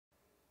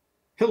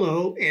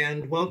Hello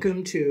and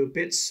welcome to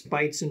Bits,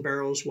 Bytes, and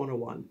Barrels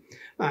 101.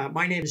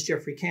 My name is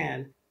Jeffrey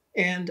Cann,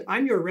 and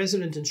I'm your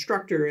resident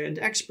instructor and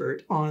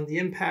expert on the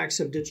impacts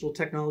of digital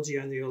technology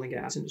on the oil and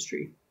gas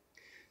industry.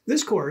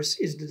 This course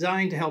is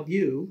designed to help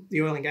you,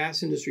 the oil and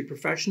gas industry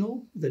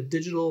professional, the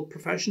digital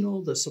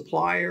professional, the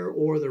supplier,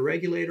 or the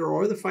regulator,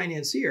 or the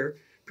financier,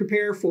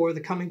 prepare for the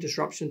coming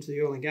disruption to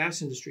the oil and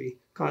gas industry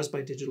caused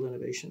by digital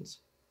innovations.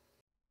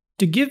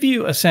 To give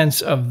you a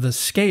sense of the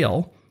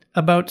scale,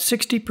 about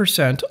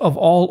 60% of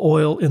all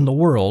oil in the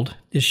world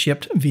is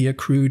shipped via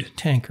crude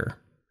tanker.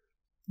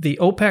 The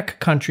OPEC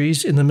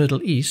countries in the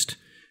Middle East,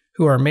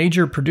 who are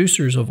major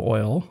producers of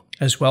oil,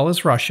 as well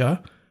as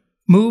Russia,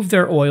 move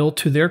their oil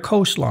to their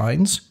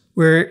coastlines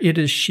where it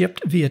is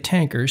shipped via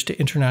tankers to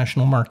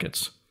international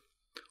markets.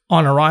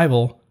 On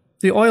arrival,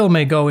 the oil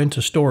may go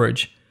into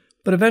storage,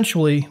 but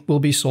eventually will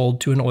be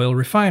sold to an oil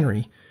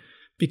refinery,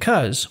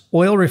 because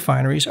oil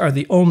refineries are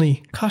the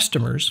only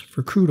customers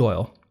for crude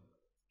oil.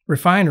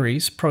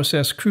 Refineries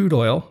process crude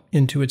oil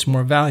into its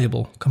more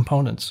valuable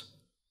components.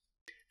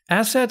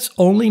 Assets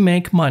only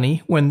make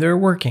money when they're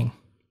working.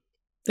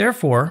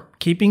 Therefore,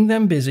 keeping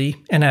them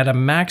busy and at a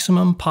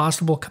maximum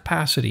possible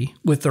capacity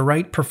with the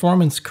right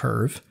performance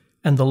curve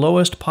and the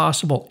lowest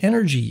possible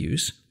energy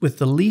use with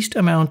the least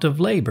amount of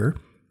labor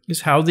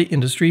is how the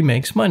industry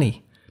makes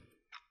money.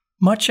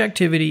 Much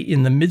activity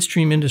in the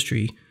midstream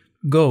industry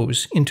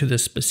goes into the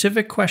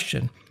specific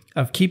question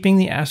of keeping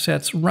the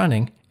assets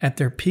running at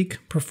their peak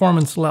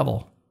performance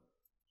level.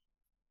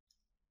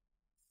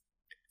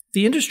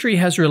 The industry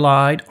has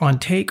relied on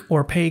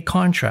take-or-pay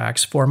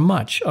contracts for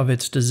much of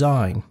its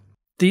design.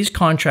 These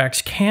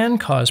contracts can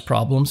cause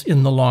problems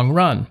in the long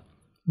run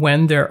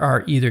when there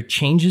are either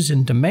changes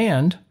in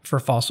demand for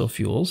fossil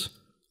fuels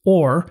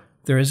or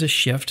there is a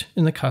shift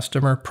in the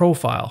customer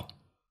profile.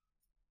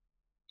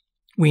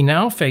 We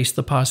now face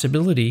the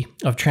possibility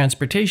of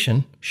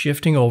transportation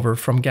shifting over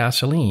from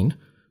gasoline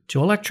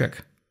to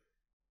electric.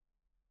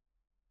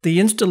 The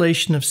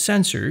installation of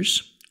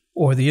sensors,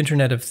 or the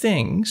Internet of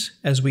Things,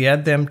 as we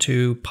add them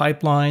to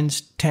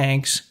pipelines,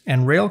 tanks,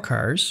 and rail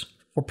cars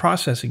for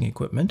processing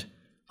equipment,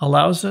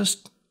 allows us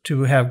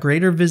to have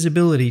greater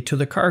visibility to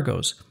the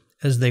cargoes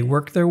as they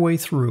work their way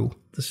through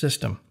the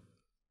system.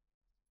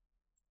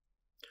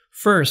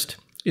 First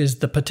is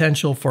the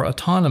potential for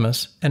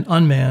autonomous and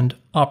unmanned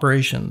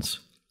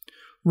operations.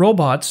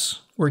 Robots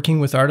working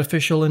with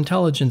artificial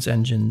intelligence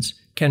engines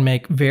can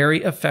make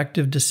very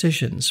effective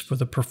decisions for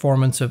the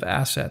performance of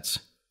assets,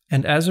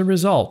 and as a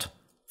result,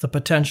 the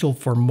potential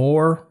for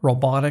more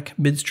robotic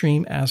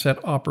midstream asset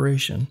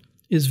operation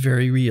is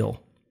very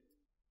real.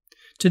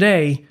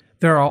 Today,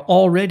 there are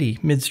already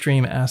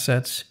midstream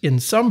assets in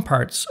some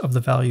parts of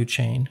the value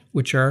chain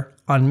which are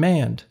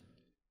unmanned.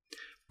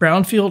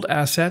 Brownfield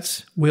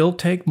assets will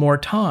take more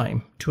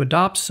time to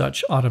adopt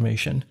such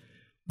automation,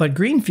 but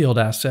greenfield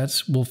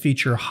assets will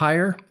feature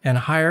higher and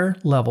higher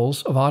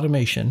levels of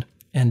automation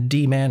and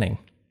demanning.